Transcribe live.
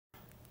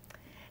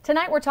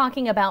Tonight we're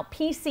talking about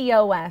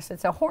PCOS.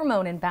 It's a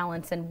hormone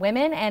imbalance in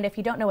women, and if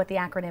you don't know what the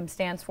acronym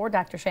stands for,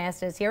 Dr.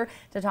 Shayesteh is here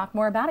to talk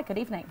more about it. Good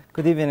evening.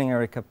 Good evening,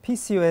 Erica.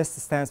 PCOS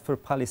stands for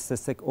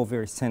Polycystic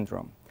ovary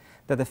syndrome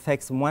that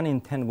affects 1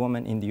 in 10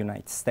 women in the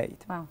United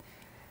States. Wow.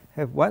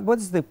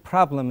 What's the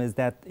problem is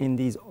that in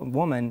these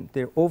women,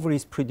 their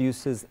ovaries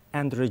produces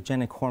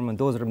androgenic hormone.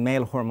 Those are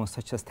male hormones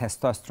such as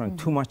testosterone,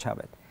 too much of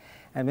it.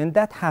 And when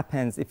that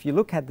happens, if you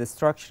look at the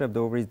structure of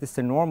the ovaries, this is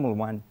a normal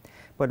one.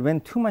 But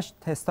when too much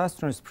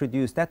testosterone is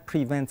produced, that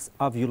prevents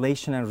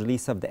ovulation and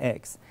release of the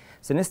eggs.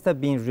 So instead of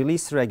being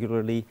released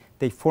regularly,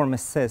 they form a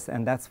cyst,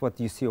 and that's what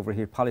you see over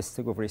here,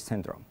 polycystic ovary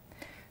syndrome.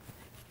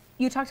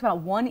 You talked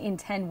about 1 in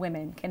 10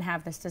 women can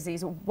have this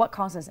disease. What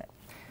causes it?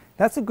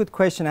 That's a good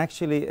question,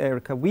 actually,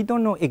 Erica. We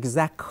don't know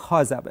exact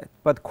cause of it,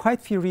 but quite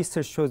few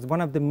research shows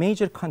one of the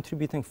major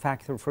contributing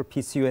factors for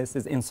PCOS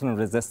is insulin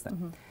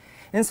resistance.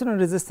 Insulin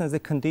resistance is a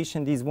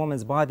condition these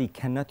women's body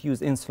cannot use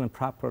insulin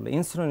properly.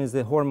 Insulin is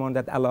a hormone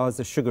that allows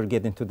the sugar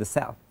get into the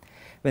cell.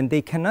 When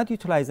they cannot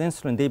utilize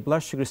insulin, their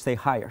blood sugar stay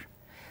higher.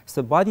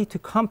 So body to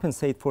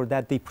compensate for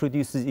that, they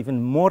produces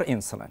even more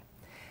insulin.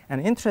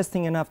 And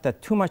interesting enough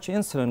that too much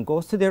insulin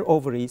goes to their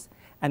ovaries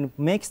and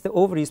makes the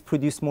ovaries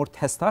produce more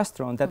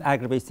testosterone that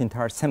aggravates the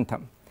entire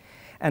symptom.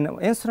 And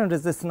insulin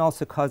resistance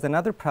also causes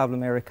another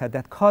problem, Erica,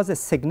 that causes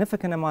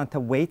significant amount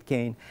of weight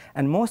gain.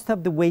 And most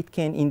of the weight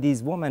gain in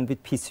these women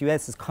with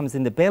PCOS comes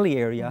in the belly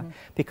area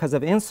because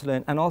of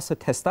insulin, and also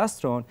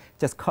testosterone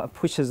just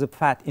pushes the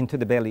fat into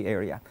the belly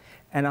area.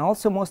 And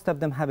also most of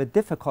them have a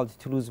difficulty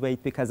to lose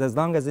weight because as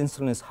long as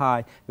insulin is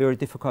high, very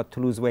difficult to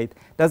lose weight.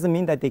 Doesn't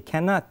mean that they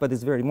cannot, but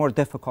it's very more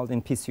difficult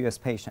in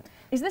PCOS patients.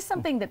 Is this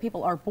something that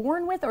people are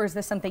born with, or is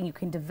this something you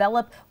can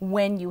develop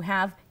when you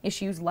have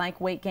issues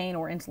like weight gain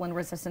or insulin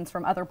resistance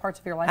from other parts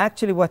of your life?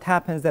 Actually, what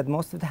happens that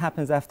most of it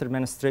happens after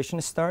menstruation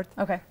start.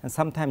 Okay. And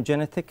sometimes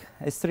genetic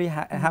history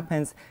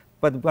happens.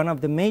 But one of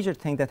the major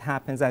things that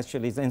happens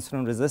actually is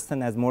insulin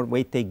resistant. As more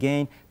weight they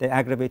gain, they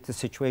aggravate the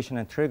situation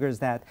and triggers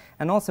that.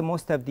 And also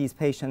most of these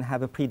patients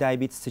have a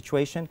pre-diabetes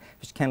situation,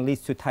 which can lead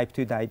to type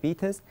 2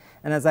 diabetes.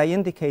 And as I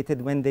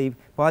indicated, when the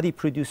body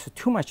produces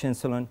too much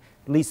insulin,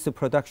 leads to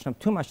production of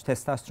too much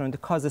testosterone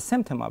that causes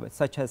symptom of it,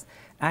 such as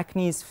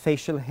acne,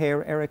 facial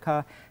hair,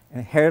 Erica,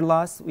 hair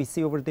loss we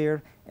see over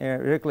there,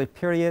 irregular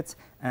periods,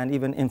 and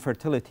even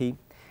infertility.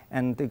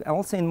 And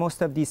also in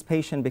most of these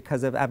patients,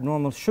 because of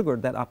abnormal sugar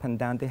that up and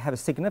down, they have a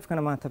significant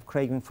amount of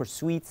craving for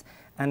sweets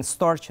and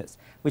starches,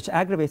 which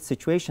aggravates the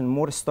situation.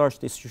 More starch,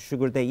 the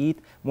sugar they eat,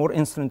 more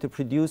insulin to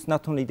produce.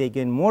 Not only they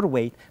gain more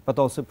weight, but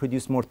also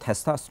produce more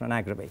testosterone,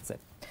 aggravates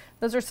it.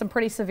 Those are some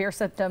pretty severe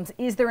symptoms.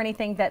 Is there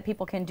anything that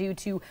people can do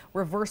to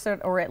reverse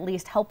it or at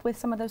least help with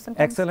some of those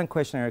symptoms? Excellent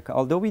question, Erica.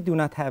 Although we do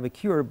not have a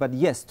cure, but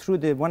yes, through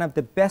one of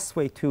the best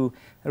way to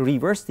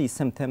reverse these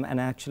symptoms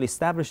and actually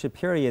establish a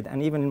period,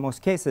 and even in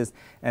most cases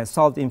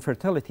solve the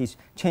infertility, is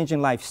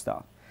changing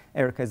lifestyle.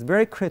 Erica, it's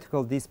very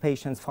critical these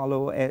patients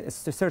follow a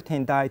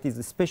certain diet is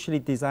especially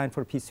designed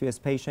for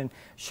PCOS patients.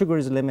 Sugar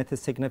is limited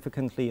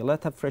significantly, a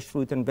lot of fresh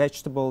fruit and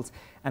vegetables,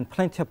 and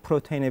plenty of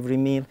protein every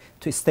meal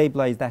to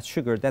stabilize that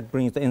sugar that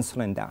brings the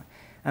insulin down.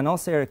 And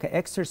also, Erica,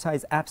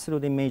 exercise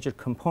absolutely major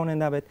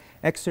component of it.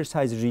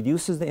 Exercise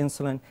reduces the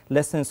insulin,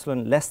 less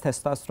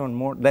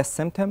testosterone, less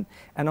symptom,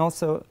 and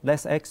also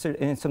less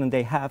insulin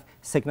they have,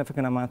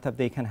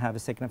 they can have a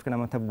significant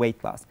amount of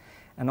weight loss.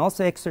 And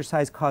also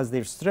exercise causes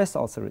their stress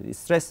also reduce.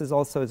 Stress is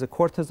also a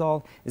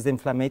cortisol, is the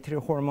inflammatory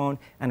hormone,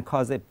 and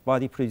cause the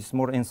body produce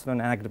more insulin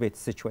and aggravate the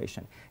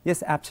situation.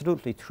 Yes,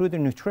 absolutely. Through the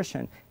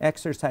nutrition,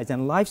 exercise,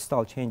 and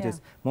lifestyle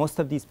changes, most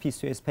of these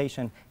PCOS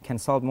patients can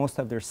solve most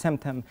of their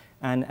symptoms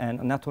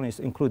and not only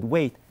include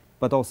weight,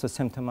 but also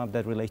symptoms of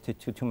that related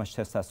to too much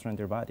testosterone in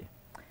their body.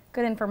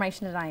 Good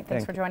information tonight.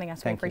 Thanks for joining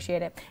us. We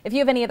appreciate it. If you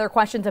have any other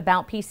questions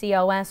about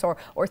PCOS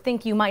or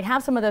think you might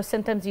have some of those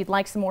symptoms, you'd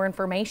like some more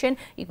information,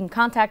 you can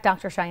contact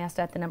Dr. Shayesteh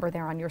at the number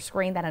there on your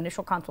screen. That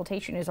initial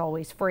consultation is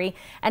always free.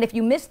 And if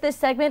you missed this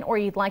segment or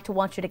you'd like to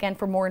watch it again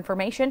for more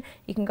information,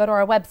 you can go to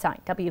our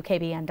website,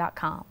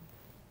 WKBN.com.